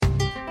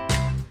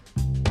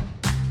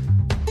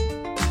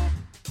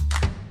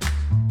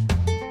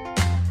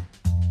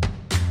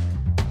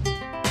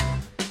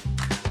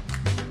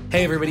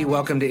Hey, everybody.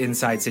 Welcome to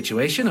Inside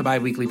Situation, a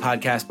bi-weekly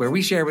podcast where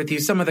we share with you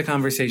some of the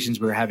conversations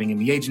we're having in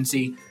the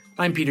agency.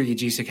 I'm Peter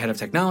Yajicek, Head of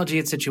Technology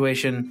at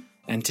Situation,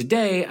 and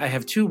today I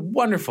have two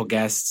wonderful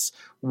guests,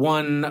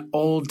 one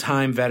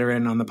old-time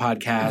veteran on the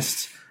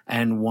podcast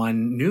and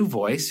one new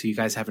voice who you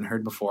guys haven't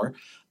heard before.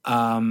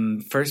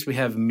 First, we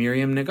have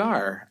Miriam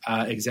Nagar,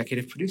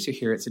 executive producer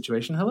here at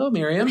Situation. Hello,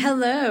 Miriam.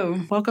 Hello.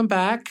 Welcome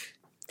back.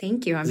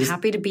 Thank you. I'm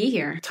happy to be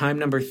here. Time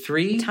number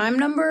 3? Time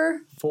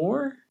number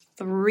 4?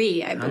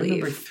 3, I believe. Time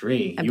number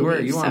 3. I You were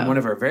believe on so. one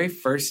of our very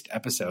first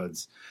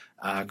episodes,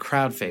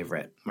 crowd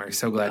favorite. We're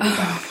so glad you're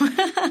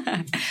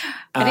back.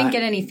 I didn't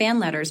get any fan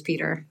letters,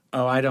 Peter.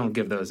 Oh, I don't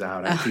give those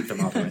out. I keep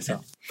them all for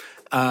myself.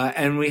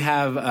 And we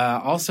have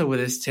also with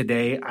us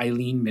today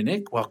Eileen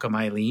Minnick. Welcome,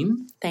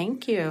 Eileen.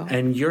 Thank you.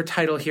 And your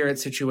title here at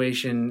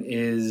Situation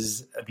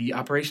is the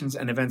Operations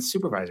and Events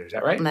Supervisor. Is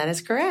that right? That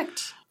is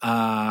correct.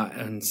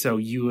 And so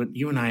you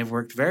and I have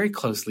worked very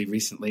closely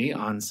recently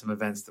on some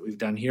events that we've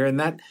done here. And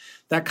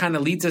that kind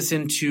of leads us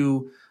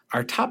into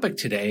our topic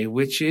today,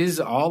 which is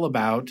all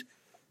about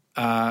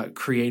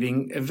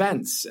creating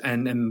events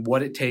and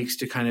what it takes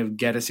to kind of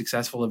get a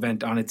successful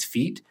event on its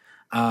feet.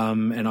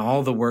 And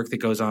all the work that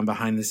goes on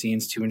behind the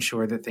scenes to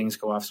ensure that things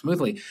go off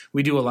smoothly.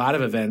 We do a lot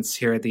of events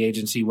here at the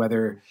agency,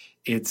 whether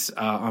it's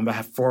on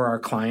behalf for our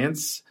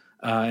clients.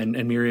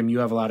 And Miriam, you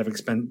have a lot of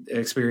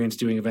experience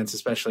doing events,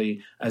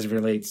 especially as it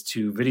relates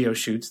to video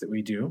shoots that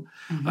we do,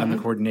 the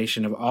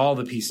coordination of all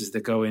the pieces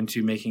that go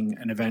into making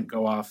an event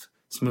go off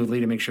smoothly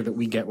to make sure that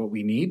we get what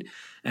we need.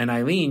 And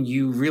Eileen,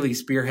 you really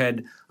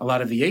spearhead a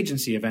lot of the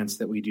agency events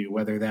that we do,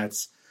 whether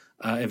that's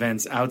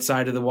events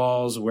outside of the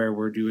walls where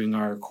we're doing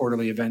our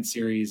quarterly event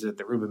series at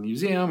the Rubin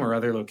Museum or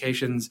other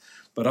locations,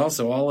 but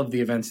also all of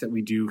the events that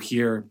we do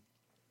here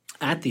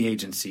at the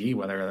agency,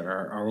 whether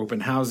our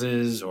open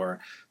houses or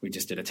we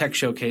just did a tech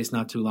showcase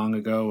not too long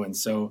ago. And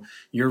so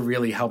you're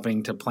really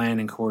helping to plan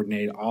and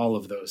coordinate all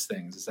of those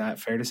things. Is that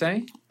fair to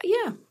say?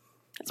 Yeah,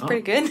 that's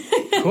pretty good.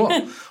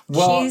 Cool.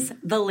 Well, She's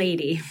the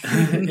lady.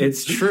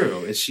 It's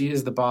true. She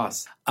is the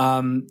boss.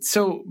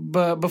 So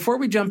before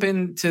we jump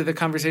into the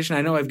conversation,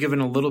 I know I've given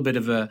a little bit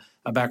of a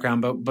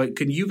background, but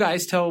can you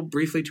guys tell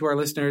briefly to our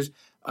listeners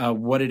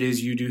what it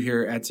is you do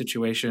here at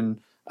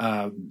Situation,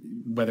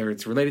 whether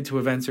it's related to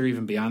events or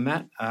even beyond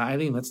that?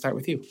 Eileen, let's start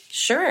with you.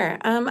 Sure.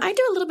 I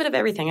do a little bit of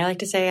everything. I like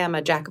to say I'm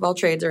a jack of all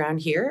trades around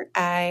here.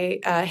 I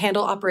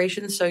handle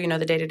operations, so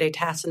the day-to-day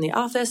tasks in the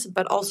office,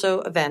 but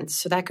also events.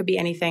 So that could be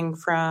anything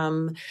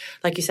from,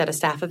 like you said, a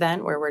staff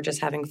event where we're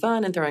just having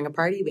fun and throwing a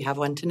party. We have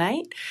one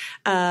tonight.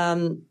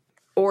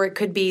 Or it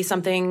could be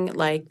something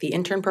like the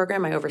intern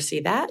program. I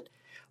oversee that.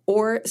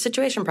 Or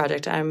Situation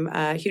Project.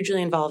 I'm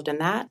hugely involved in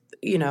that,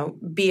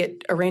 be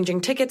it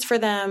arranging tickets for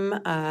them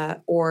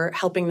or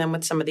helping them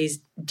with some of these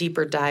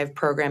deeper dive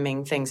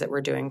programming things that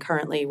we're doing.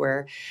 Currently,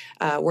 we're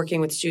working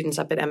with students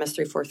up at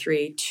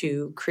MS343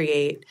 to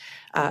create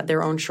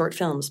their own short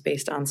films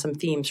based on some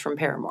themes from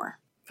Paramore.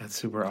 That's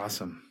super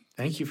awesome.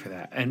 Thank you for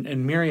that.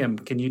 And Miriam,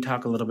 can you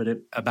talk a little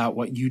bit about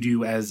what you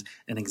do as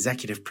an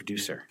executive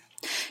producer?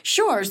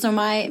 Sure. So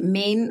my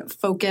main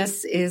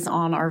focus is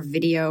on our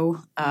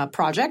video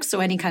projects. So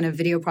any kind of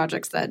video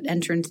projects that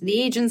enter into the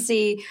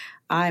agency,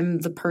 I'm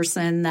the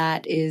person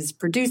that is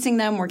producing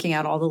them, working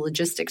out all the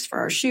logistics for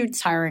our shoots,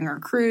 hiring our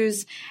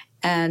crews,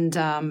 and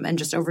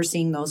just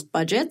overseeing those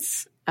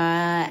budgets.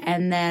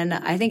 And then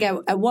I think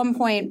at one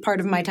point,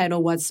 part of my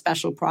title was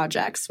special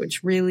projects,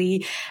 which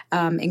really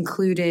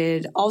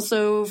included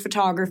also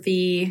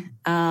photography.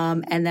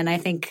 And then I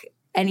think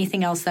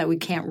anything else that we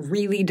can't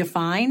really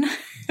define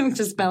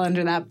just fell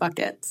under that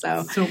bucket.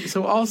 So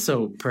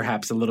also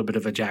perhaps a little bit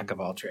of a jack of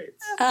all trades.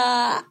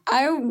 I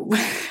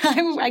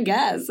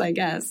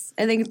guess.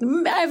 I think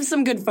I have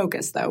some good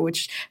focus though,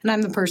 and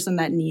I'm the person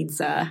that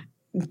needs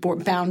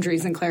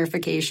boundaries and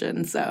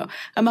clarification. So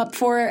I'm up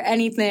for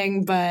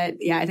anything, but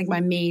yeah, I think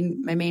my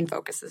main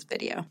focus is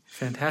video.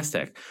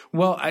 Fantastic.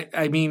 Well,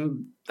 I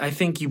mean, I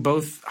think you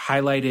both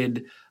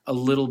highlighted a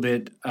little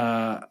bit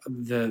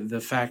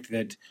the fact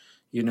that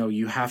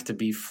you have to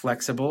be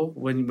flexible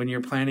when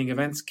you're planning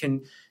events.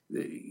 Can,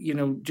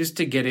 just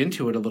to get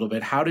into it a little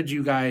bit, how did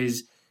you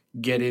guys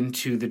get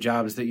into the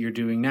jobs that you're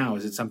doing now?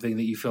 Is it something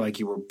that you feel like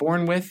you were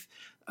born with?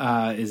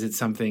 Is it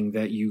something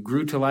that you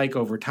grew to like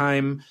over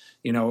time?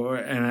 And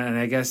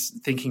I guess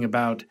thinking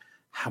about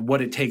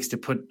what it takes to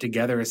put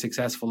together a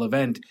successful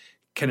event,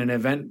 can an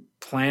event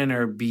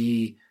planner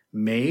be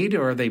made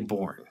or are they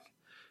born?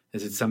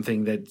 Is it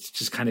something that's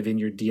just kind of in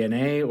your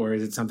DNA or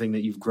is it something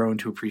that you've grown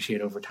to appreciate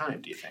over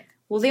time, do you think?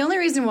 Well, the only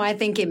reason why I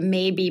think it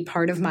may be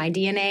part of my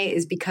DNA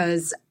is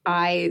because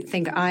I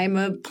think I'm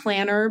a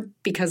planner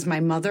because my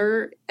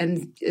mother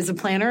is a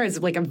planner,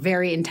 is like a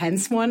very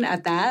intense one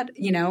at that,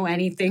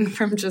 anything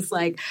from just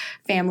like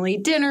family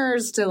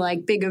dinners to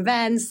like big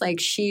events. Like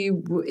she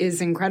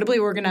is incredibly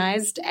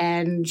organized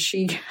and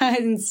she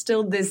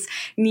instilled this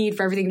need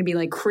for everything to be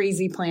like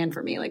crazy planned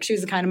for me. Like she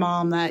was the kind of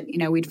mom that,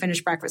 we'd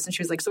finish breakfast and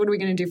she was like, so what are we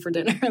going to do for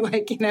dinner?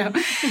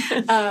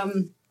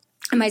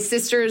 My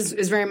sister is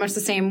very much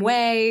the same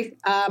way.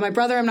 My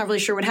brother, I'm not really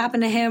sure what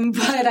happened to him,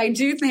 but I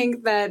do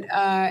think that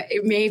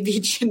it may be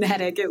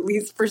genetic, at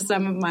least for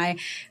some of my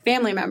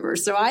family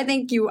members. So I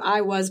think I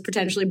was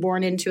potentially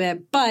born into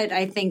it, but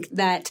I think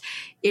that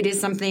it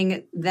is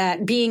something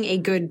that being a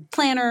good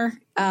planner,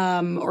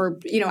 or,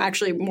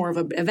 actually more of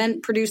an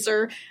event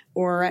producer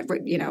or,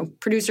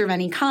 producer of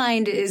any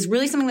kind is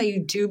really something that you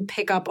do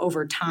pick up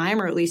over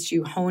time, or at least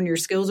you hone your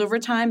skills over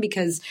time,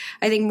 because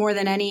I think more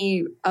than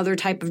any other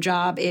type of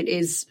job, it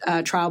is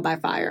trial by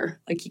fire.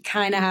 Like you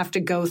kind of have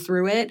to go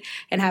through it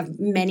and have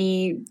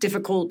many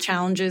difficult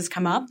challenges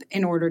come up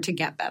in order to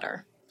get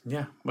better.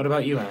 Yeah. What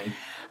about you, Ellie?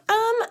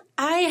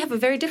 I have a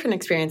very different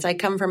experience. I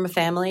come from a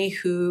family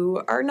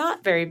who are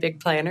not very big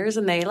planners,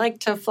 and they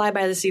like to fly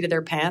by the seat of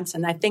their pants.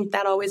 And I think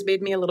that always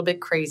made me a little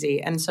bit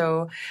crazy. And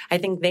so I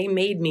think they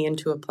made me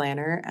into a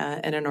planner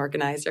and an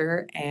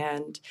organizer.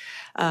 And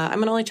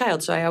I'm an only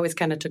child, so I always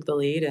kind of took the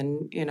lead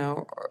and,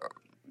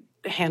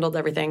 handled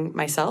everything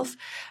myself.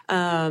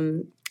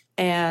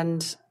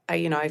 And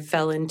I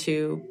fell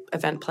into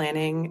event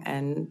planning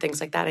and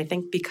things like that. I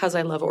think because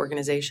I love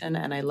organization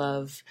and I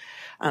love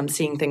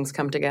seeing things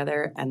come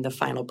together and the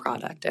final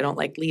product. I don't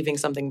like leaving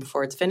something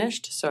before it's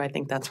finished. So I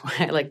think that's why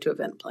I like to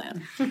event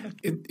plan.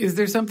 Is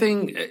there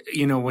something,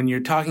 when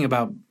you're talking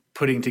about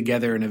putting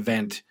together an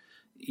event,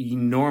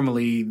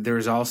 normally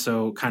there's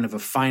also kind of a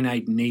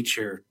finite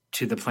nature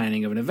to the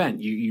planning of an event.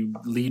 You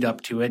lead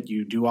up to it,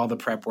 you do all the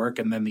prep work,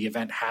 and then the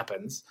event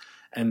happens,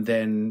 and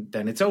then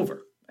it's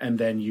over. And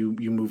then you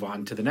move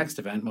on to the next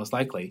event, most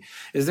likely.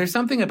 Is there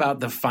something about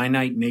the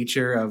finite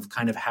nature of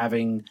kind of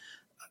having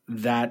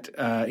that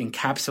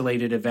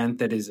encapsulated event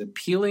that is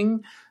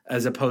appealing,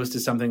 as opposed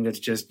to something that's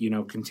just,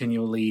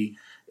 continually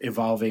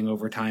evolving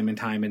over time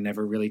and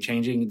never really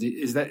changing?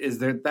 Is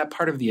there that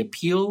part of the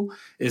appeal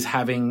is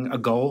having a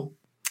goal?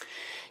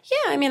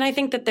 Yeah, I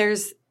think that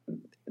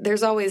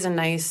there's always a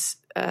nice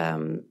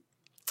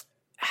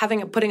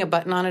putting a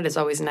button on it is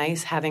always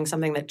nice. Having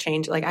something that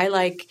changes. Like I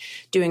like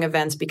doing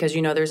events because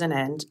there's an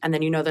end, and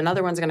then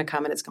another one's going to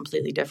come and it's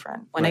completely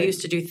different. When I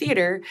used to do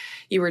theater,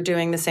 you were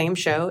doing the same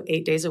show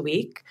 8 days a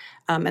week,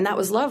 and that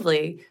was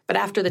lovely. But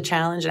after the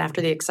challenge and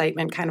after the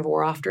excitement kind of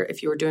wore off,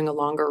 if you were doing a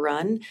longer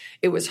run,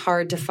 it was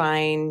hard to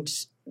find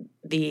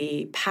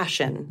the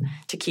passion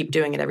to keep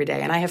doing it every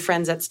day. And I have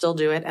friends that still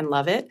do it and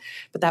love it,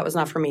 but that was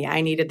not for me.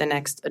 I needed the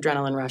next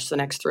adrenaline rush, the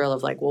next thrill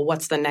of like, well,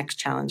 what's the next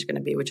challenge going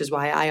to be? Which is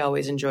why I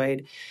always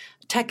enjoyed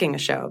teching a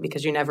show,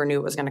 because you never knew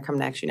what was going to come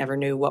next. You never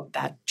knew what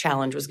that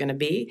challenge was going to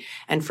be.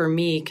 And for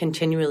me,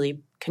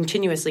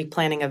 continuously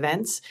planning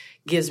events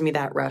gives me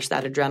that rush,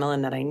 that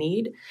adrenaline that I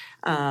need.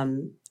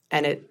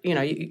 And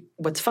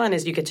what's fun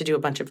is you get to do a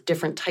bunch of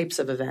different types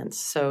of events.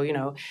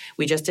 So,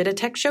 we just did a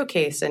tech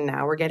showcase, and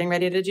now we're getting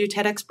ready to do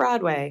TEDx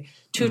Broadway,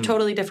 two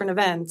totally different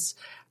events,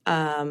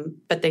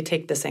 but they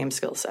take the same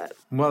skill set.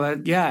 Well,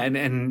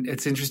 and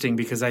it's interesting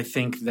because I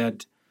think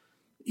that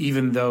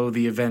even though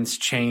the events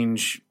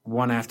change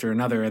one after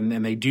another,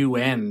 and they do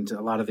end,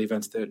 a lot of the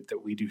events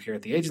that we do here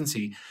at the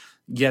agency,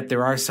 yet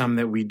there are some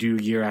that we do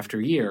year after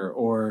year,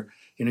 or,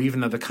 even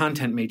though the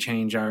content may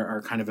change,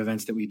 our kind of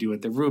events that we do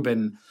at the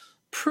Rubin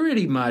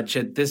pretty much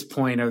at this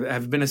point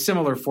have been a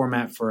similar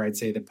format for, I'd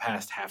say, the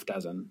past half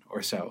dozen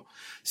or so.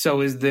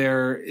 So is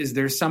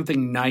there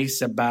something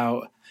nice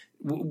about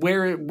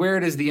where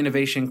does the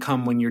innovation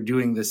come when you're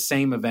doing the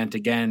same event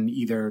again,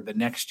 either the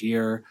next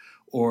year,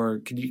 or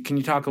can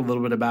you talk a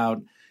little bit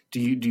about, do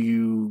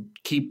you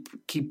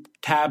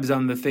keep tabs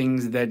on the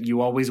things that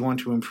you always want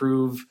to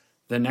improve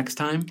the next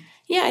time?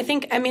 Yeah, I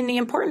think, the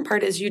important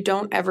part is you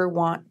don't ever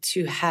want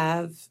to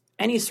have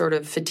any sort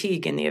of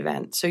fatigue in the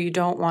event. So you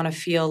don't want to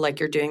feel like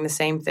you're doing the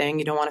same thing.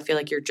 You don't want to feel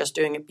like you're just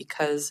doing it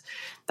because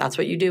that's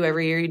what you do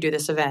every year you do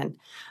this event.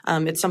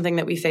 It's something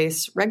that we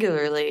face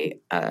regularly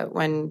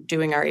when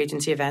doing our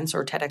agency events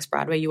or TEDx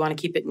Broadway. You want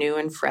to keep it new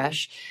and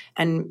fresh,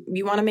 and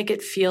you want to make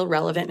it feel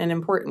relevant and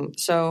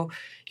important. So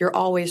you're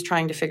always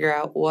trying to figure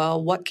out,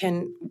 well,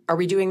 are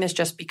we doing this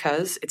just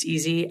because it's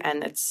easy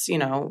and it's, we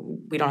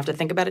don't have to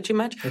think about it too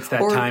much? It's that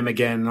time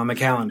again on the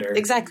calendar.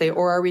 Exactly.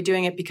 Or are we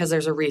doing it because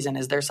there's a reason?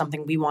 Is there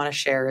something we want to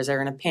share? Is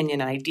there an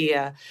opinion, an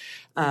idea?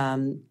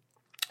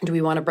 Do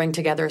we want to bring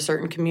together a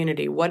certain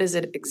community? What is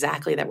it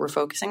exactly that we're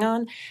focusing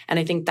on? And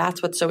I think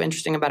that's what's so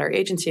interesting about our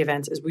agency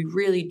events is we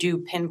really do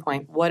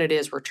pinpoint what it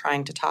is we're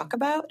trying to talk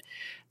about,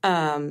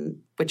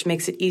 which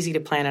makes it easy to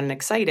plan and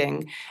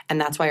exciting.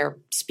 And that's why our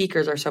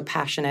speakers are so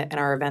passionate and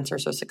our events are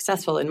so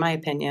successful, in my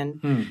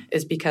opinion,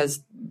 is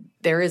because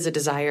there is a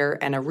desire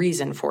and a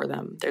reason for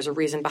them. There's a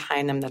reason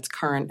behind them that's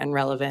current and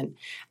relevant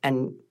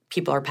and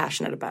people are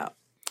passionate about.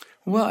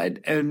 Well,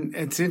 and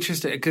it's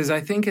interesting because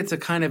I think it's a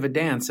kind of a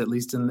dance, at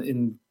least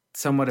in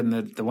somewhat in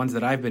the ones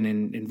that I've been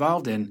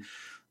involved in.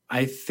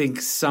 I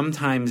think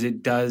sometimes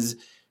it does.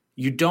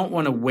 You don't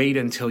want to wait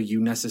until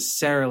you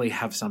necessarily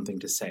have something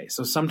to say.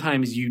 So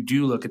sometimes you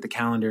do look at the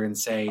calendar and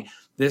say,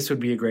 this would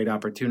be a great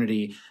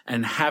opportunity.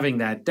 And having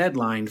that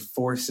deadline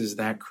forces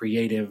that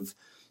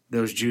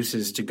those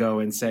juices to go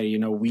and say,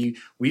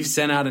 we've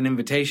sent out an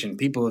invitation.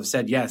 People have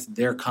said, yes,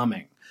 they're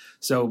coming.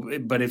 So,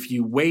 but if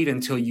you wait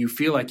until you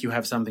feel like you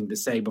have something to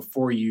say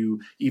before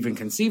you even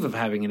conceive of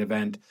having an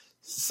event,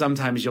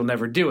 sometimes you'll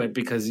never do it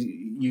because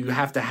you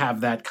have to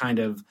have that kind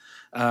of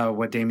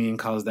what Damien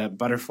calls that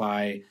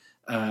butterfly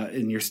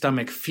in your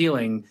stomach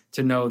feeling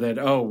to know that,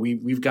 oh,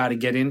 we've got to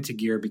get into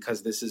gear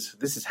because this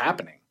is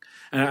happening.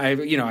 And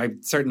I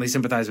certainly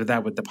sympathize with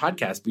that with the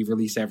podcast. We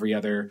release every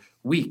other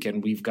week,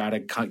 and we've got to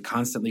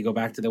constantly go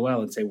back to the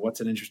well and say, what's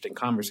an interesting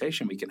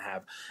conversation we can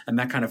have? And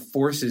that kind of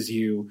forces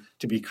you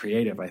to be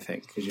creative, I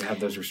think, because you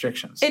have those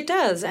restrictions. It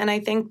does. And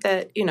I think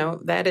that,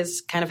 that is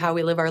kind of how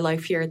we live our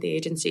life here at the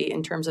agency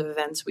in terms of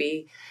events.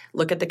 We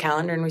look at the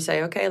calendar and we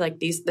say, okay,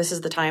 like this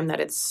is the time that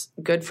it's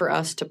good for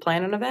us to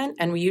plan an event.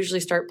 And we usually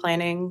start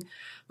planning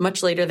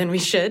much later than we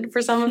should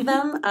for some of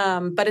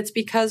them. But it's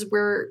because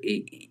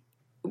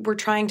we're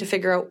trying to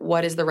figure out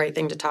what is the right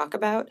thing to talk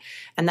about.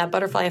 And that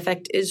butterfly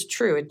effect is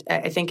true.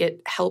 I think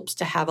it helps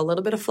to have a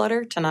little bit of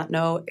flutter, to not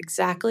know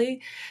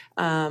exactly,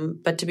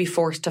 but to be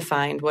forced to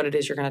find what it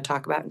is you're going to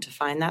talk about and to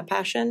find that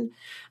passion.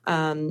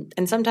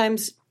 And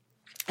sometimes,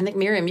 I think,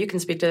 Miriam, you can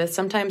speak to this.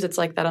 Sometimes it's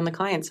like that on the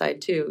client side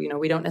too.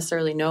 We don't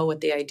necessarily know what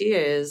the idea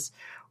is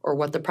or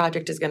what the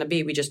project is going to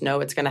be. We just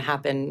know it's going to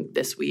happen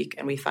this week,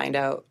 and we find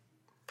out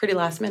pretty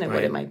last minute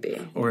what it might be.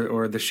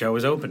 Or the show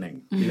is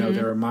opening. Mm-hmm.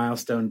 There are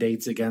milestone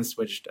dates against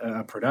which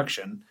a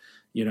production,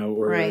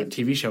 or a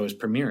TV show is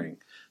premiering.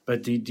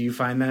 But do you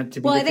find that to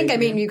be I think,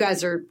 you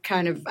guys are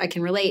kind of, I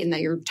can relate in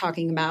that you're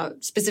talking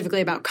about specifically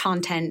about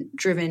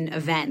content-driven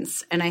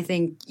events. And I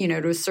think,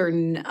 to a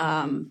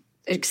certain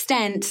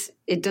extent,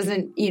 it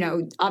doesn't,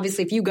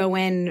 obviously if you go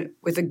in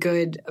with a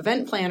good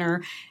event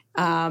planner,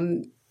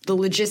 the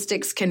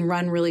logistics can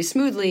run really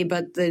smoothly,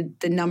 but the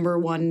number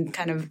one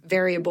kind of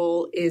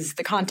variable is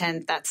the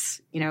content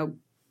that's,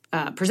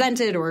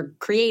 presented or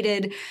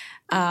created.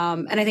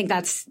 And I think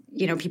that's,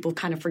 people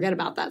kind of forget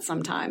about that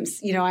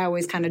sometimes. I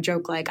always kind of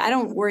joke, like, I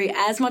don't worry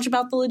as much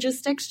about the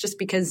logistics just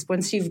because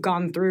once you've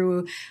gone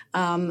through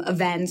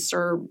events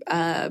or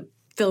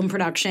film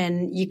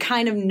production, you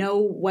kind of know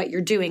what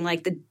you're doing.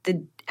 Like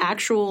the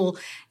actual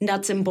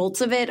nuts and bolts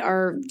of it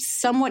are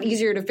somewhat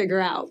easier to figure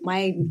out.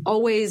 My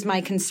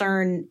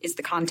concern is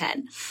the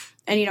content.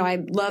 And, I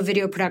love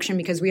video production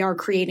because we are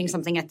creating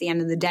something at the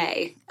end of the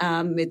day.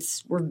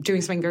 We're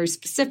doing something very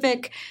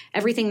specific.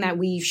 Everything that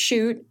we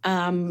shoot,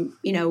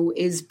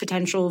 is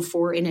potential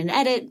for in an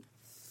edit.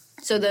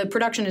 So the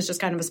production is just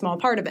kind of a small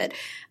part of it.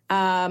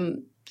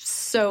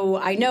 So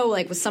I know,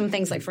 like, with some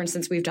things, like, for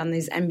instance, we've done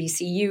these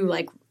NBCU,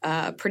 like,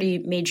 pretty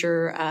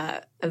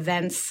major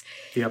events.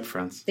 The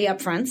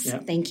upfronts.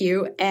 Yep. Thank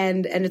you.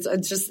 And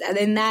it's just,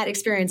 in that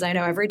experience, I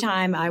know every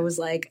time I was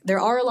like,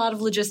 there are a lot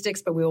of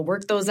logistics, but we will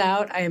work those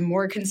out. I am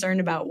more concerned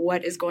about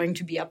what is going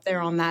to be up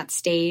there on that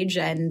stage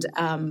and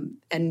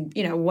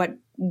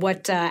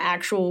what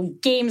actual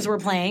games we're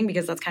playing,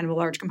 because that's kind of a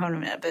large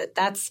component of it. But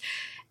that's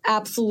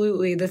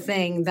absolutely the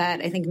thing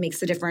that I think makes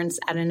the difference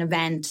at an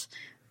event.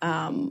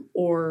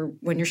 Or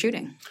when you're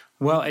shooting.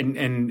 Well,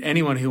 and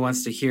anyone who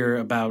wants to hear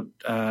about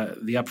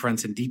the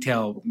upfronts in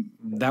detail,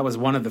 that was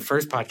one of the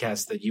first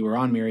podcasts that you were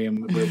on,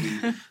 Miriam,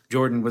 where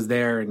Jordan was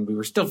there, and we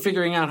were still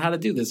figuring out how to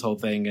do this whole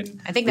thing.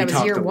 And I think that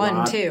was year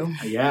one, too.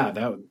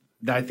 Yeah,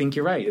 I think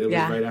you're right. It was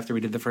right after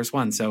we did the first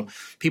one. So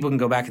people can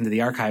go back into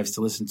the archives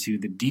to listen to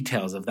the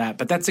details of that.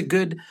 But that's a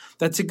good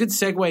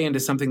segue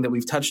into something that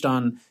we've touched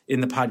on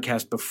in the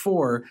podcast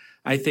before.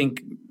 I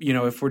think,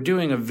 if we're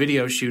doing a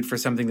video shoot for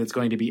something that's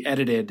going to be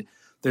edited,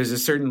 there's a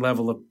certain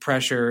level of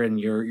pressure, and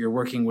you're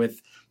working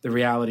with the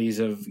realities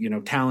of,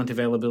 talent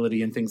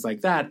availability and things like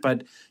that.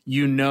 But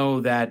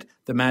that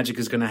the magic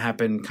is going to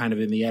happen kind of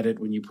in the edit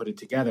when you put it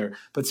together.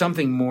 But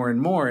something more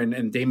and more,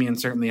 and Damien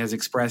certainly has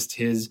expressed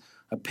his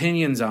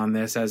opinions on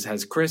this, as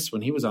has Chris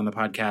when he was on the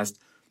podcast,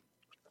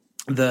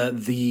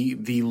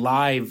 the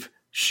live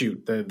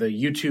shoot, the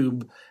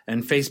YouTube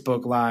and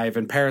Facebook Live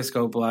and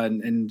Periscope Live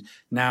and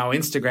now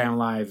Instagram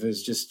Live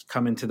has just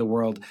come into the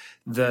world.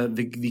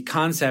 The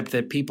concept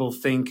that people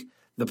think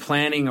the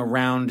planning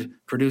around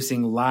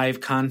producing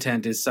live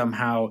content is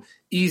somehow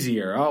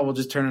easier. Oh, we'll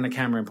just turn on a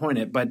camera and point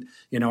it. But,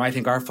 I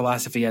think our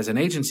philosophy as an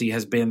agency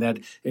has been that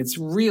it's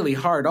really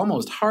hard,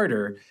 almost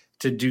harder,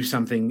 to do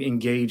something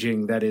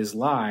engaging that is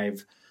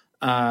live.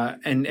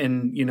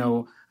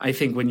 I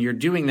think when you're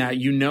doing that,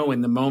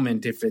 in the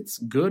moment if it's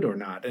good or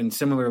not. And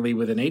similarly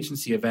with an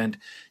agency event,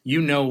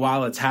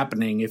 while it's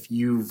happening if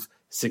you've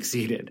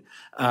succeeded.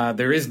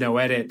 There is no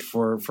edit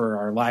for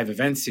our live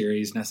event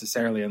series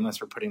necessarily,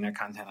 unless we're putting that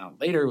content out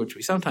later, which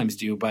we sometimes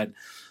do. But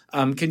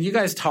can you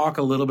guys talk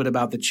a little bit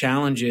about the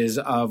challenges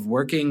of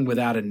working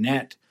without a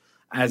net,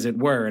 as it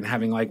were, and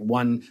having like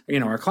one,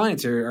 our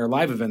clients our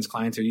live events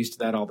clients are used to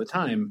that all the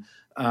time.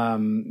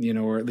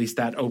 Or at least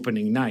that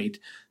opening night,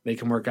 they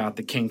can work out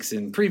the kinks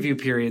in preview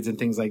periods and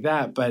things like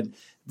that. But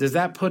does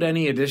that put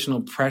any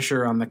additional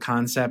pressure on the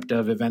concept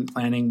of event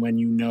planning when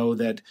you know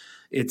that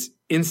it's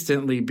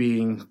instantly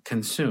being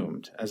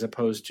consumed, as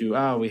opposed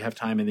to, we have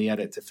time in the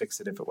edit to fix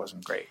it if it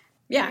wasn't great?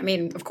 Yeah, I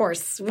mean, of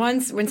course,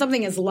 when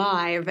something is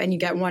live and you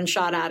get one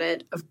shot at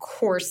it, of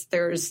course,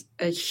 there's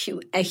a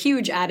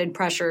huge added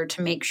pressure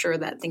to make sure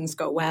that things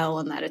go well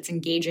and that it's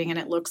engaging and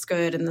it looks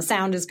good and the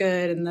sound is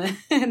good and the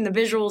and the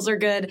visuals are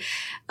good.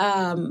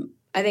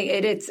 I think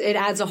it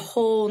adds a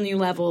whole new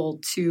level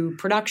to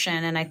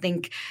production, and I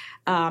think.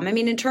 I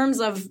mean, in terms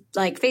of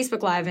like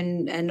Facebook Live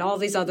and all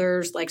these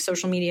others, like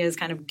social media has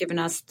kind of given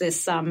us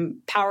this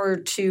power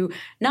to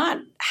not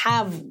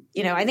have,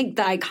 I think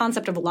the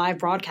concept of a live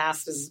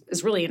broadcast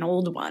is really an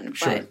old one.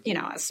 Sure. But,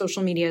 as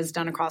social media is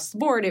done across the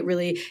board, it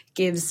really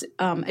gives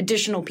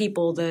additional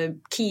people the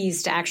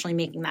keys to actually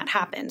making that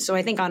happen. So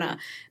I think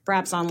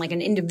perhaps on like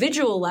an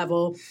individual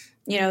level,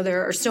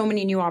 there are so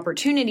many new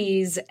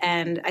opportunities,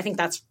 and I think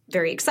that's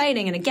very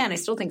exciting. And again, I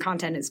still think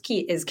content is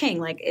king.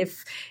 Like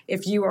if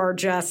you are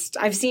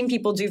I've seen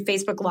people do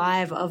Facebook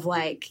Live of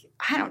like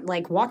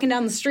walking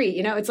down the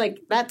street, it's like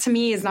that to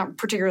me is not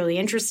particularly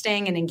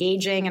interesting and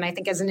engaging. And I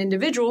think as an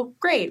individual,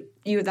 great,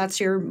 that's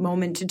your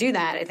moment to do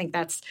that. I think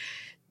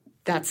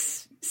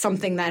that's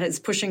something that is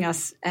pushing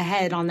us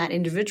ahead on that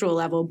individual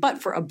level.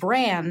 But for a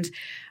brand,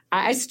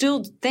 I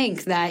still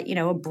think that,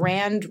 a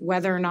brand,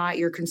 whether or not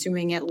you're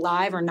consuming it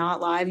live or not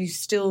live, you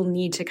still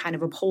need to kind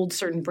of uphold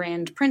certain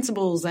brand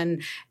principles.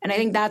 And I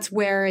think that's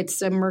where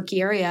it's a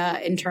murky area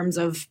in terms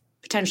of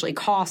potentially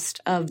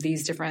cost of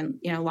these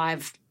different,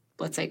 live,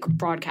 let's say,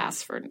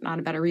 broadcasts for not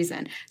a better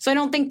reason. So I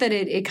don't think that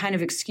it kind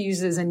of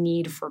excuses a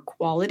need for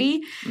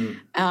quality.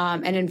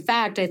 And in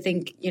fact, I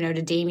think,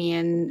 to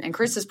Damien and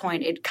Chris's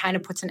point, it kind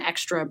of puts an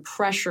extra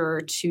pressure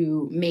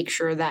to make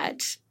sure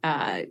that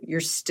you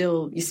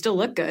still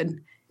look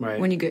good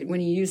when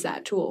you use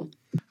that tool.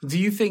 Do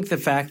you think the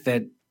fact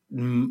that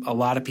a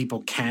lot of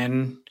people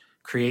can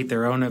create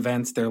their own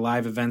events, their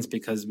live events,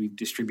 because we've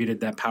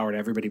distributed that power to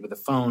everybody with a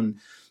phone,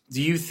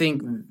 do you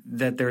think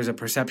that there's a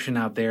perception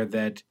out there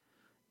that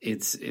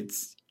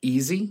it's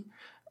easy?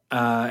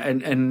 I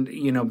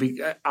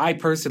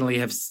personally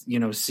have,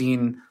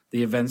 seen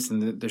the events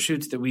and the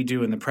shoots that we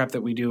do and the prep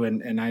that we do,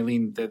 and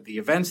Eileen, the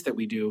events that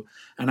we do.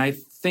 And I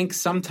think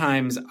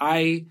sometimes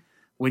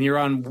when you're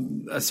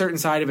on a certain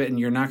side of it and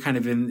you're not kind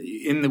of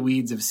in the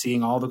weeds of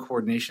seeing all the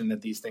coordination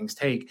that these things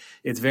take,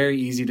 it's very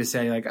easy to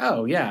say like,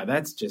 oh yeah,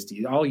 that's just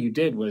all you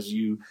did was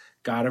you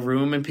got a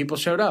room and people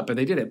showed up and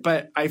they did it.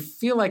 But I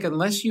feel like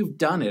unless you've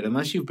done it,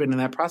 unless you've been in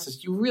that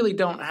process, you really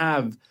don't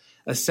have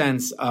a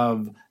sense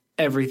of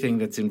everything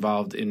that's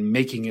involved in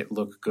making it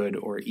look good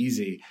or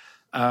easy.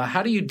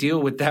 How do you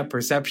deal with that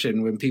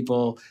perception when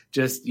people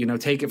just,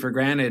 take it for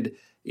granted,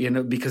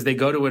 because they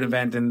go to an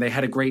event and they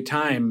had a great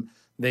time,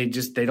 they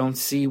don't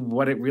see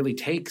what it really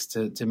takes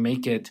to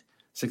make it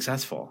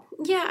successful?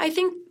 Yeah, I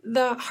think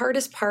the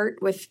hardest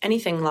part with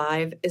anything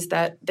live is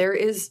that there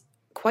is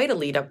quite a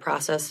lead-up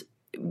process.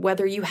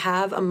 Whether you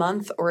have a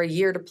month or a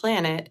year to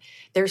plan it,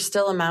 there's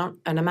still an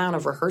amount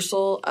of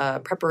rehearsal,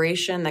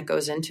 preparation that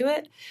goes into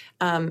it.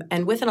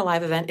 And within a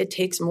live event, it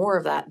takes more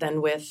of that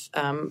than with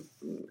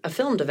a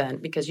filmed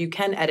event, because you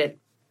can edit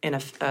in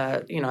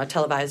a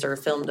televised or a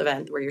filmed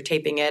event where you're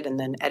taping it and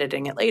then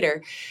editing it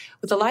later.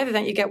 With a live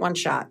event, you get one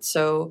shot.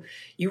 So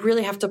you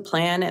really have to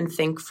plan and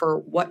think for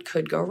what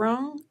could go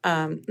wrong.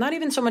 Not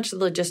even so much the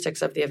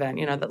logistics of the event,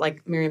 that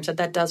like Miriam said,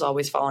 that does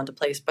always fall into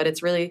place, but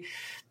it's really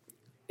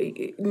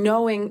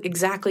knowing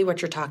exactly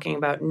what you're talking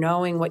about,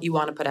 knowing what you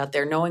want to put out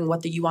there, knowing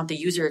what you want the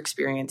user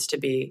experience to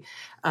be,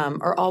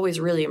 are always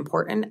really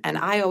important. And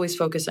I always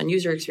focus on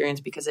user experience,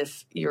 because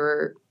if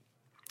your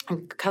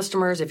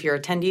customers, if your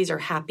attendees are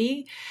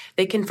happy,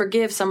 they can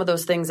forgive some of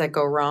those things that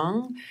go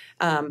wrong.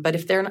 But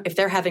if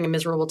they're having a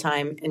miserable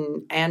time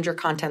and your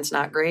content's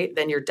not great,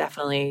 then you're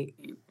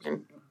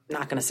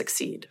not going to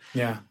succeed.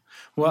 Yeah.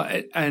 Well,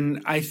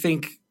 and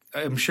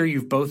I'm sure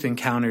you've both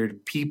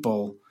encountered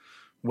people,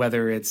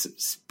 whether it's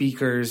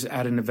speakers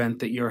at an event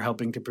that you're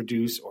helping to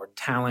produce or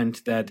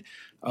talent that,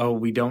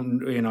 we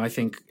don't, I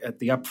think at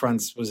the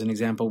Upfronts was an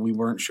example. We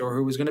weren't sure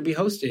who was going to be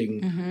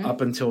hosting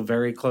up until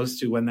very close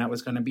to when that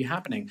was going to be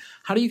happening.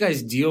 How do you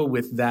guys deal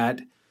with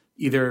that?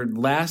 Either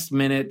last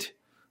minute,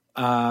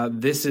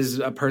 this is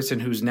a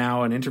person who's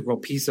now an integral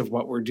piece of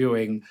what we're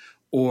doing,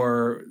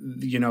 or,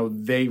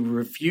 they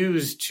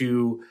refuse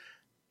to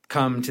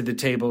come to the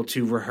table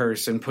to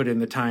rehearse and put in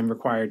the time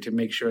required to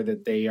make sure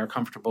that they are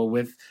comfortable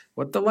with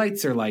what the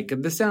lights are like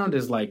and the sound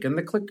is like and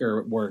the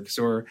clicker works,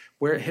 or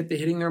where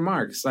hitting their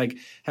marks. Like,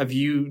 have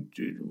you,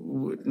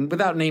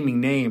 without naming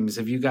names,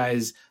 have you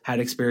guys had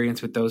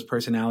experience with those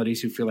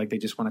personalities who feel like they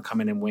just want to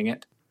come in and wing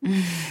it?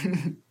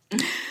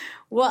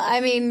 Well,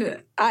 I mean,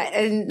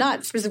 and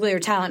not specifically our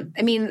talent.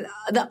 I mean,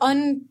 the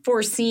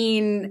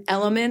unforeseen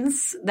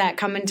elements that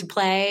come into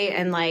play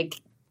and like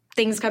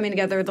things coming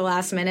together at the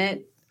last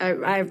minute,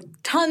 I have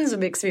tons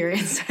of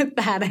experience with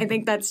that. I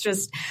think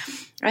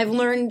I've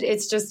learned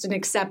it's just an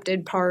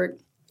accepted part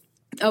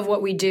of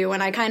what we do.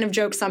 And I kind of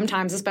joke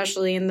sometimes,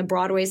 especially in the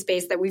Broadway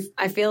space, that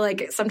I feel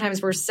like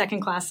sometimes we're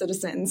second-class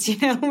citizens,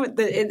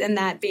 and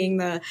that being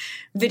the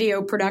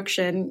video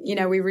production.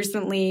 We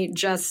recently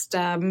just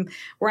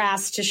were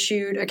asked to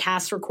shoot a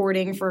cast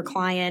recording for a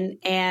client,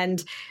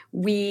 and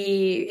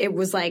it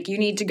was like, you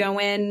need to go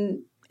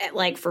in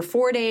for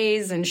 4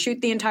 days and shoot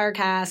the entire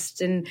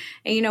cast. And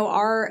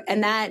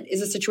that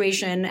is a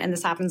situation, and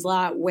this happens a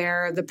lot,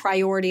 where the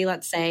priority,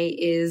 let's say,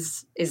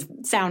 is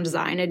sound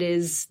design. It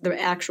is the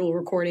actual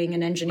recording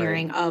and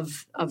engineering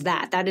of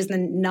that. That is the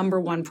number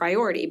one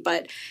priority.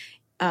 But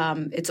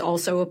it's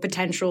also a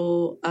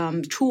potential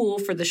tool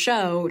for the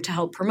show to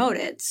help promote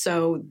it.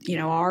 So,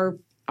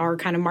 our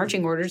kind of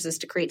marching orders is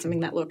to create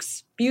something that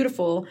looks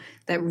beautiful,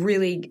 that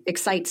really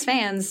excites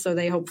fans, so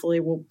they hopefully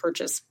will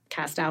purchase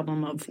cast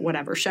album of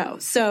whatever show.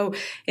 So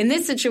in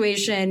this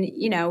situation,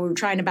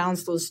 trying to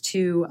balance those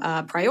two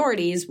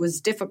priorities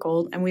was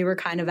difficult, and we were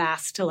kind of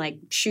asked to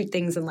shoot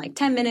things in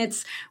 10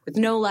 minutes with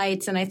no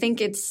lights. And I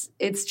think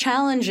it's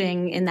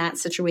challenging in that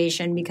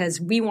situation,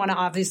 because we want to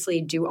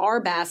obviously do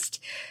our best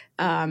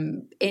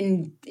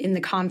in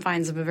the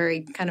confines of a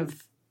very kind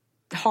of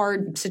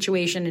hard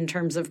situation in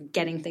terms of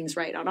getting things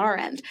right on our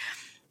end.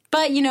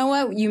 But you know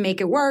what? You make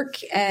it work.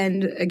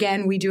 And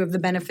again, we do have the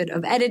benefit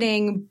of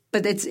editing,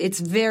 but it's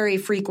very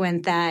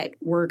frequent that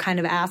we're kind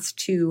of asked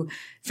to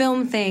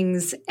film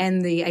things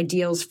and the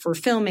ideals for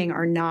filming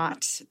are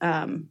not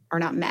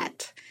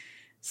met.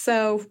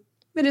 So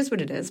it is what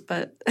it is,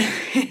 but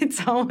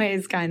it's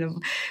always kind of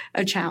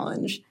a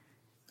challenge,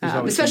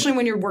 especially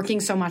when you're working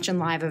so much in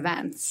live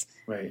events.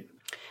 Right.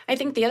 I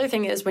think the other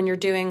thing is, when you're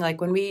doing,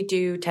 when we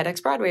do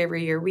TEDx Broadway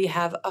every year, we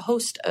have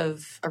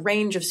a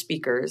range of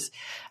speakers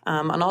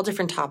on all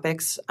different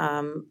topics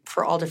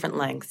for all different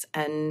lengths.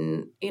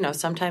 And,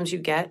 sometimes you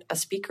get a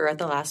speaker at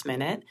the last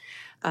minute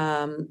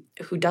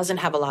who doesn't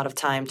have a lot of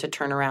time to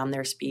turn around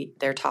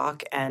their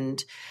talk.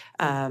 And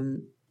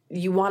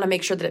you want to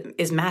make sure that it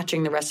is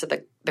matching the rest of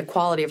the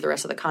quality of the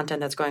rest of the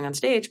content that's going on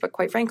stage. But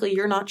quite frankly,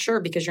 you're not sure,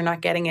 because you're not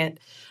getting it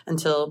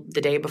until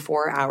the day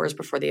before, hours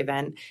before the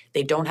event.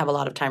 They don't have a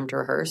lot of time to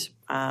rehearse,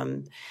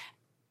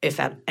 if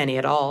any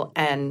at all.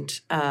 And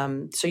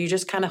so you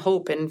just kind of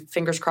hope and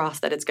fingers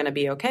crossed that it's going to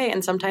be okay.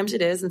 And sometimes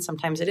it is, and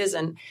sometimes it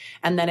isn't.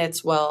 And then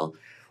it's, well,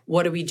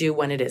 what do we do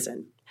when it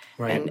isn't?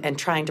 Right. And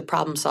trying to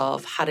problem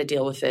solve how to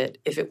deal with it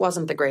if it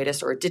wasn't the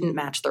greatest or it didn't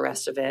match the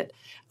rest of it,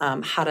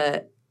 how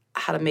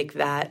to make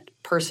that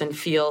person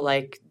feel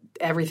like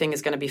everything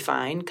is going to be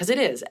fine, because it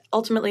is.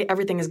 Ultimately,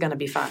 everything is going to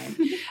be fine.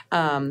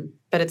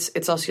 But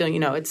it's also,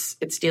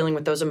 it's dealing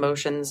with those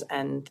emotions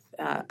and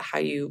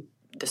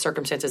the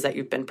circumstances that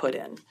you've been put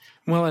in.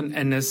 Well,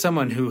 and as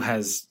someone who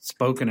has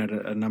spoken at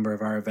a number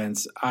of our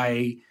events,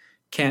 I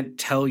can't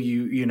tell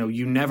you,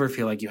 you never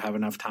feel like you have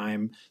enough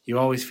time. You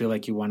always feel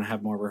like you want to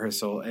have more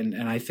rehearsal. And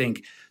I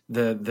think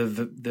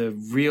the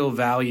real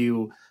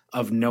value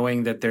of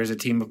knowing that there's a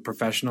team of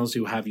professionals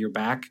who have your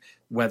back,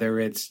 whether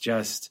it's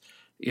just,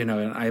 and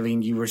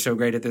Eileen, you were so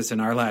great at this in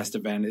our last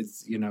event.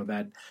 It's,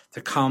 that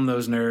to calm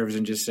those nerves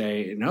and just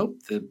say, nope,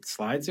 the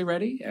slides are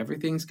ready.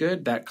 Everything's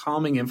good. That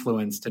calming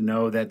influence to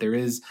know that there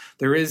is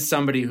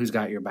somebody who's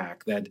got your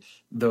back, that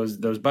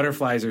those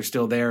butterflies are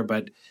still there,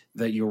 but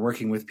that you're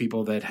working with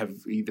people that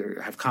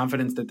have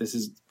confidence that this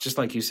is, just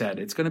like you said,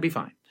 it's going to be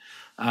fine.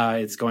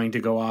 It's going to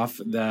go off.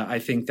 I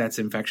think that's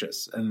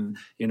infectious. And,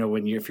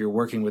 if you're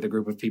working with a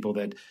group of people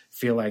that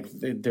feel like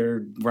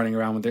they're running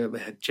around with their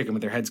chicken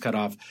with their heads cut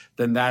off,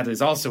 then that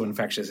is also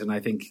infectious. And I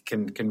think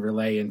can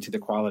relay into the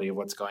quality of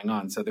what's going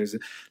on. So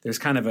there's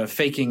kind of a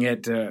faking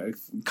it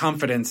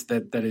confidence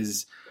that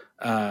is,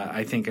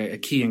 I think, a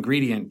key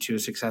ingredient to a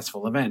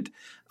successful event.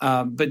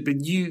 But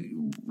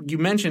you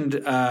mentioned,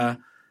 and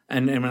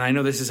I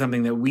know this is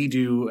something that we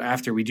do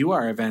after we do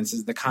our events,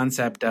 is the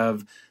concept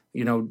of, a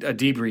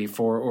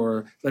debrief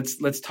or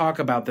let's talk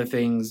about the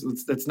things.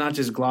 Let's not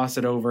just gloss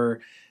it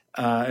over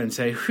and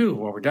say,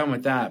 we're done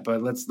with that.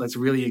 But let's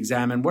really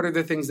examine what are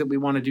the things that we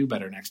want to do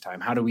better next time.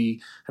 How do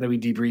we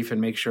debrief and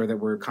make sure that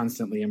we're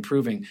constantly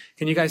improving?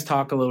 Can you guys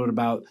talk a little bit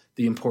about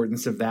the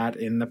importance of that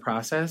in the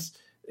process?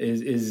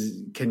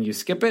 Can you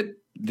skip it?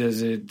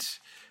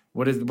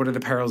 What are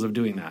the perils of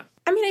doing that?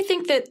 I mean, I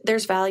think that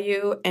there's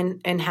value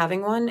in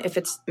having one if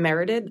it's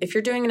merited. If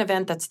you're doing an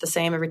event that's the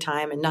same every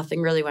time and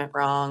nothing really went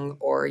wrong,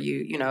 or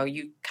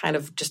you kind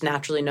of just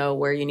naturally know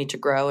where you need to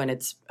grow and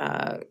it's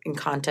in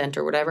content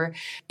or whatever,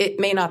 it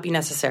may not be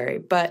necessary.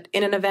 But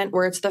in an event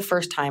where it's the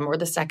first time or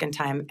the second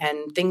time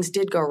and things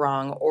did go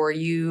wrong or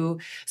you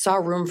saw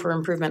room for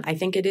improvement, I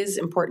think it is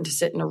important to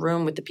sit in a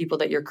room with the people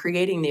that you're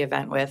creating the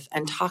event with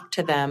and talk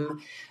to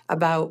them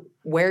about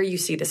where you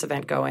see this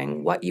event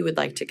going, what you would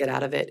like to get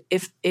out of it,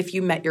 if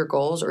you met your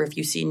goals or if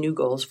you see new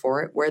goals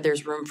for it, where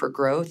there's room for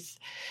growth.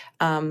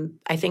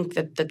 I think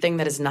that the thing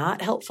that is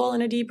not helpful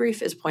in a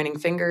debrief is pointing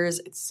fingers,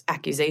 it's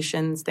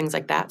accusations, things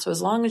like that. So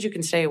as long as you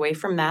can stay away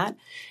from that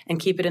and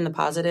keep it in the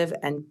positive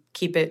and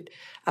keep it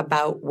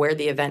about where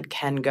the event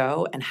can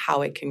go and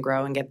how it can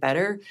grow and get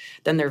better,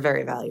 then they're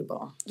very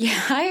valuable.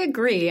 Yeah, I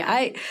agree.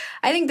 I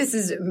think this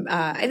is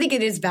I think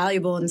it is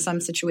valuable in some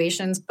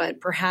situations,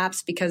 but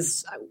perhaps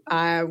because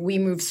we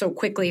move so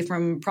quickly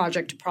from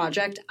project to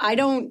project, I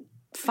don't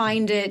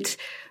find it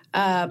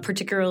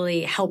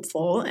particularly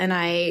helpful. And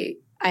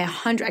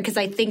because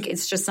I think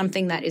it's just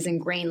something that is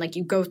ingrained. Like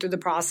you go through the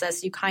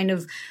process, you kind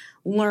of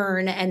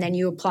learn, and then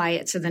you apply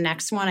it to the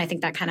next one. I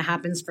think that kind of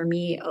happens for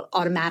me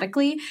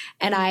automatically.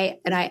 And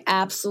I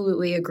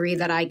absolutely agree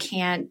that I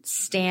can't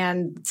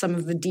stand some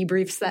of the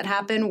debriefs that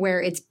happen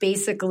where it's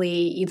basically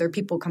either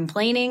people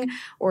complaining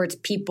or it's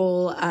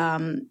people,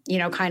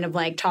 kind of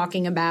like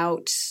talking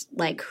about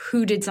like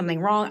who did something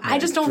wrong. Right. I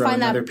just don't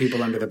find that other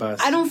people under the bus.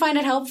 I don't find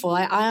it helpful.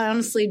 I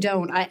honestly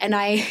don't.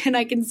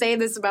 I can say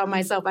this about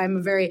myself. I'm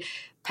a very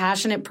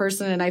passionate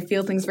person and I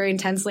feel things very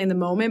intensely in the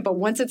moment, but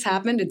once it's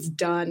happened, it's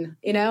done,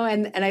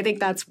 and I think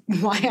that's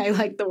why I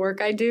like the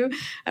work I do.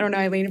 I don't know,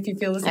 Eileen, if you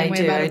feel the same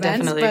way about events. I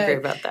definitely agree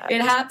about that.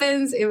 It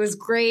happens, it was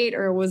great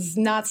or it was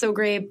not so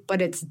great,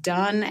 but it's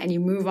done and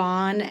you move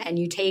on and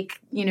you take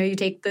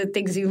the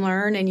things you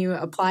learn and you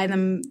apply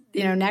them,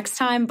 next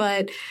time.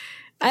 But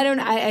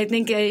I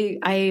think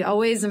I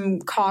always am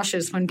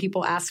cautious when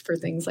people ask for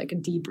things like a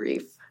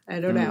debrief. I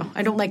don't know.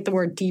 I don't like the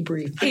word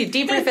debrief.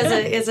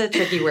 Debrief is a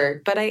tricky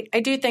word, but I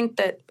do think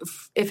that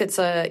if it's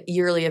a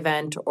yearly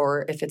event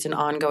or if it's an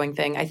ongoing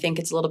thing, I think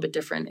it's a little bit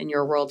different in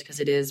your world because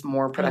it is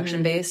more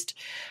production based,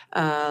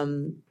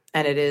 and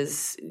it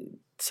is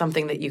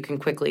something that you can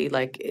quickly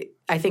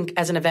I think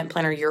as an event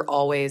planner, you're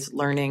always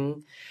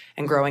learning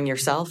and growing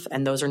yourself,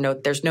 and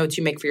there's notes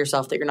you make for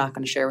yourself that you're not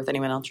going to share with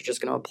anyone else. You're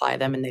just going to apply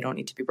them, and they don't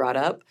need to be brought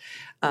up.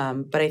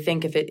 But I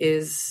think if it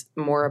is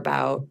more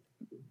about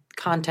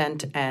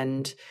content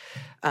and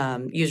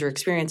user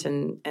experience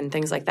and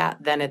things like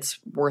that, then it's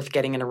worth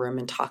getting in a room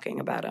and talking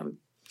about them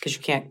because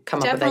you can't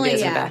come up with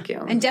ideas in a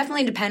vacuum. And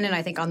definitely dependent,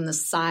 I think, on the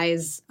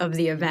size of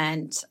the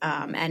event.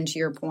 And to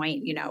your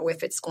point,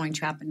 if it's going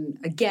to happen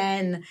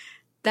again,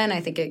 then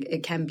I think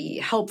it can be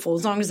helpful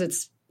as long as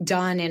it's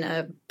done in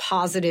a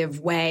positive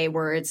way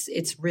where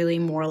it's really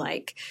more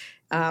like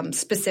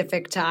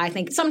specific to, I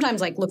think,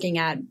 sometimes like looking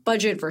at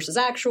budget versus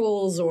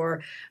actuals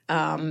or,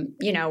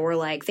 or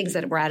like things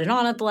that were added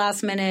on at the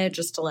last minute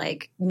just to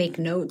like make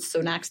notes.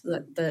 So next,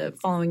 the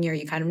following year,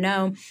 you kind of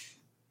know.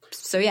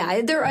 So yeah,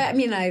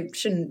 I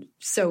shouldn't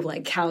so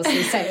like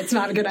callously say it's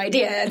not a good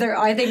idea.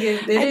 I think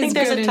it is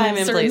there's good a time in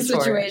and certain place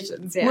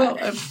situations. Yeah.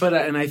 Well,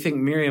 and I think,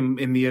 Miriam,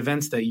 in the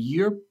events that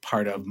you're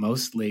part of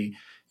mostly,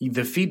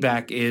 the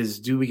feedback is,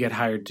 do we get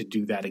hired to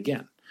do that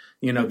again?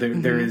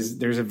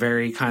 There's a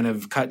very kind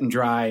of cut and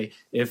dry.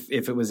 If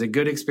it was a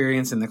good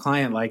experience and the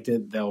client liked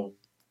it, they'll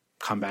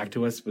come back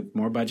to us with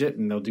more budget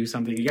and they'll do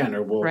something again,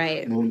 or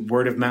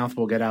word of mouth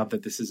will get out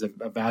that this is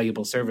a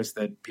valuable service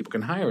that people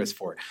can hire us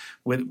for.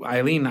 With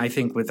Eileen, I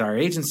think with our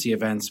agency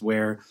events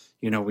where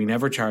we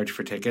never charge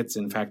for tickets.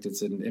 In fact,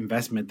 it's an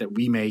investment that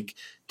we make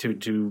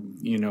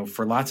to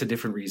for lots of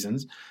different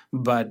reasons.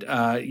 But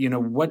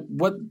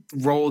what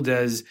role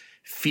does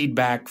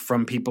feedback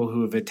from people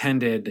who have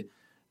attended?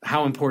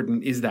 How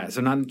important is that?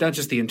 So not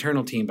just the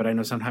internal team, but I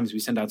know sometimes we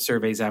send out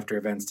surveys after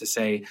events to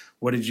say,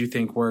 what did you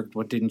think worked?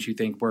 What didn't you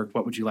think worked?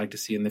 What would you like to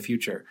see in the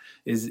future?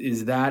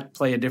 Is that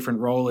play a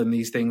different role in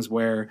these things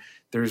where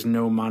there's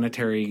no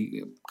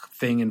monetary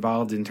thing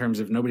involved in terms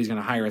of nobody's going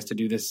to hire us to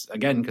do this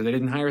again because they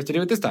didn't hire us to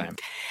do it this time?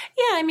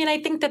 Yeah,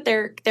 I think that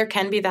there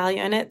can be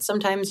value in it.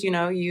 Sometimes,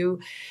 you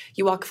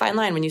walk a fine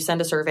line. When you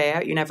send a survey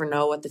out, you never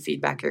know what the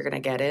feedback you're going to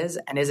get is.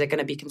 And is it going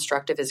to be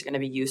constructive? Is it going to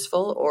be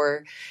useful?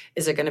 Or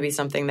is it going to be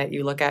something that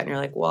you look at and you're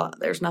like, well,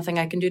 there's nothing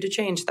I can do to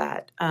change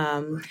that?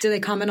 Do they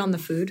comment on the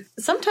food?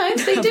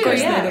 Sometimes they do, of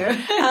course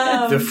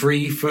yeah. The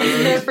free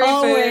food. The free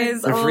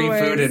always, food. The free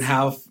food and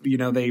how,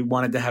 they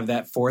wanted to have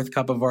that fourth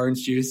cup of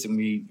orange juice and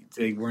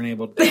they weren't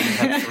able to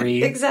have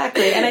three.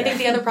 Exactly. And I think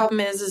the other problem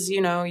is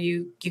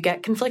you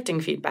get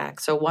conflicting feedback.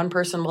 So one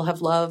person will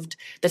have loved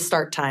the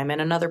start time and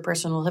another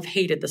person will have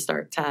hated the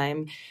start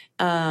time.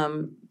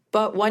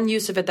 But one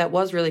use of it that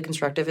was really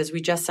constructive is we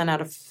just sent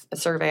out a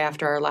survey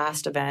after our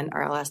last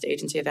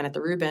agency event at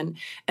the Rubin,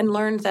 and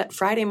learned that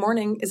Friday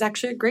morning is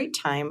actually a great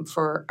time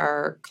for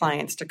our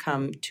clients to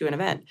come to an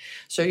event.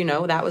 So,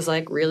 that was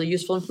like really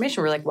useful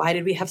information. We're like, why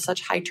did we have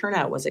such high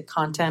turnout? Was it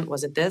content?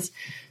 Was it this?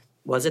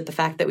 Was it the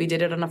fact that we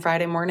did it on a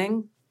Friday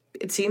morning?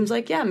 It seems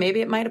like, yeah,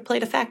 maybe it might have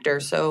played a factor.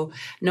 So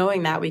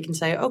knowing that, we can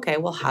say, okay,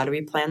 well, how do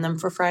we plan them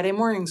for Friday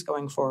mornings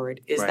going forward?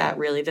 Is that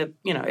really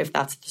if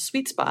that's the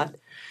sweet spot?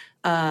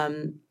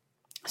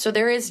 So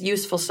there is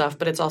useful stuff,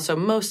 but it's also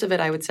most of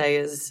it, I would say,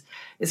 is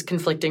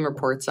conflicting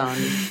reports on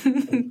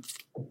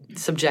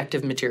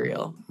subjective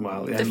material.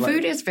 Well, the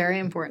food is very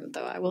important,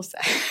 though, I will say.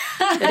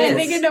 I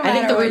think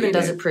the Rubin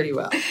does it pretty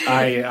well.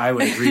 I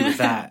would agree with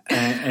that.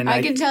 And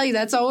I can tell you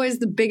that's always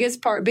the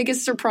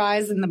biggest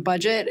surprise in the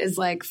budget is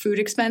like food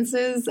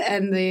expenses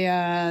and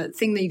the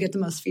thing that you get the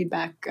most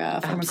feedback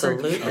from.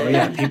 Absolutely. Oh,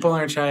 yeah. People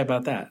aren't shy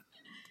about that.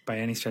 by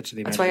any stretch of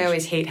the That's imagination. why I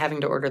always hate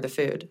having to order the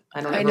food.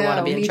 I don't I ever want to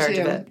know, be in me charge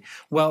too. of it.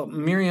 Well,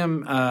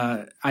 Miriam,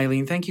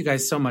 Eileen, thank you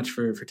guys so much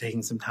for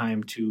taking some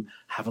time to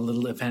have a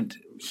little event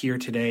here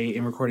today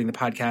in recording the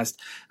podcast.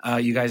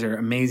 You guys are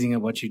amazing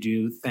at what you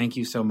do. Thank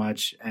you so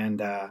much,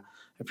 and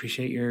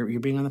appreciate your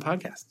being on the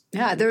podcast.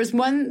 Yeah, there was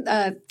one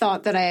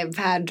thought that I have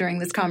had during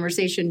this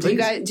conversation.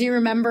 Do you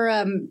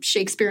remember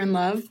Shakespeare in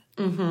Love?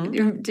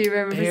 Mm-hmm. Do you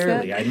remember this?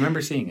 Barely. I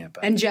remember seeing it.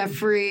 But. And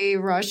Jeffrey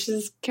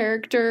Rush's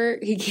character,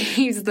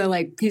 he's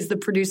the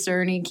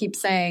producer, and he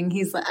keeps saying,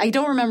 I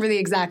don't remember the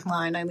exact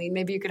line, Eileen,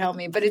 maybe you could help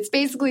me, but it's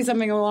basically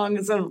something along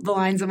the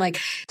lines of like,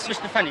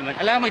 Mr. Fennyman,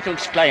 allow me to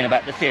explain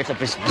about the theatre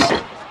business.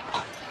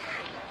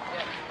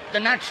 The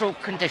natural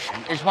condition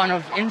is one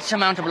of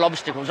insurmountable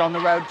obstacles on the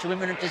road to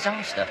imminent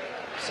disaster.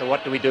 So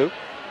what do we do?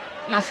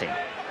 Nothing.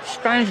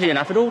 Strangely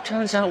enough, it all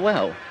turns out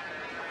well.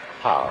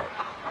 How?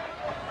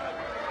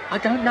 I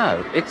don't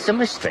know. It's a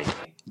mystery.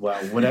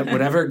 Well,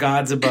 whatever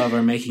gods above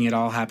are making it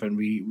all happen,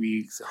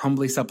 we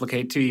humbly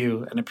supplicate to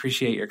you and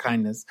appreciate your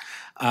kindness.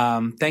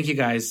 Thank you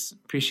guys.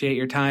 Appreciate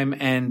your time.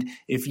 And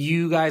if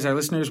you guys, our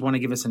listeners, want to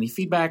give us any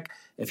feedback,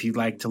 if you'd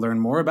like to learn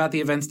more about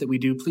the events that we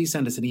do, please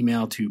send us an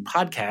email to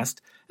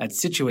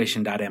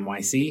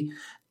podcast@situation.nyc.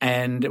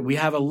 And we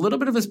have a little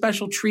bit of a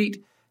special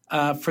treat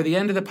for the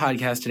end of the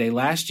podcast today.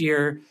 Last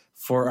year,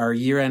 for our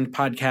year-end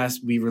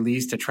podcast, we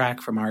released a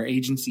track from our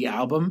agency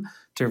album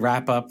to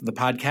wrap up the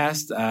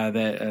podcast,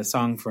 a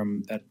song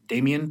that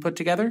Damien put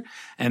together.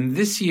 And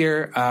this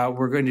year,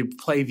 we're going to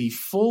play the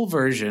full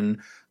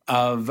version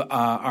of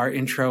our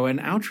intro and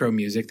outro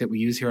music that we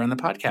use here on the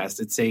podcast.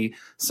 It's a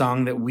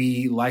song that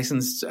we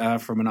licensed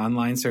from an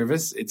online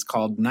service. It's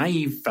called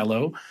Naive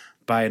Fellow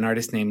by an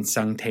artist named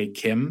Sung Tae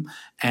Kim.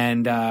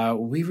 And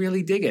we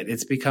really dig it.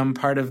 It's become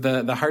part of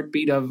the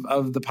heartbeat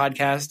of the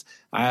podcast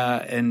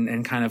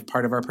and kind of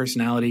part of our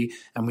personality.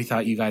 And we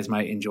thought you guys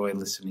might enjoy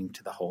listening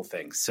to the whole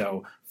thing.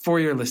 So for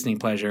your listening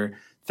pleasure,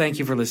 thank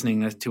you for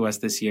listening to us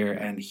this year.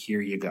 And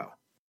here you go.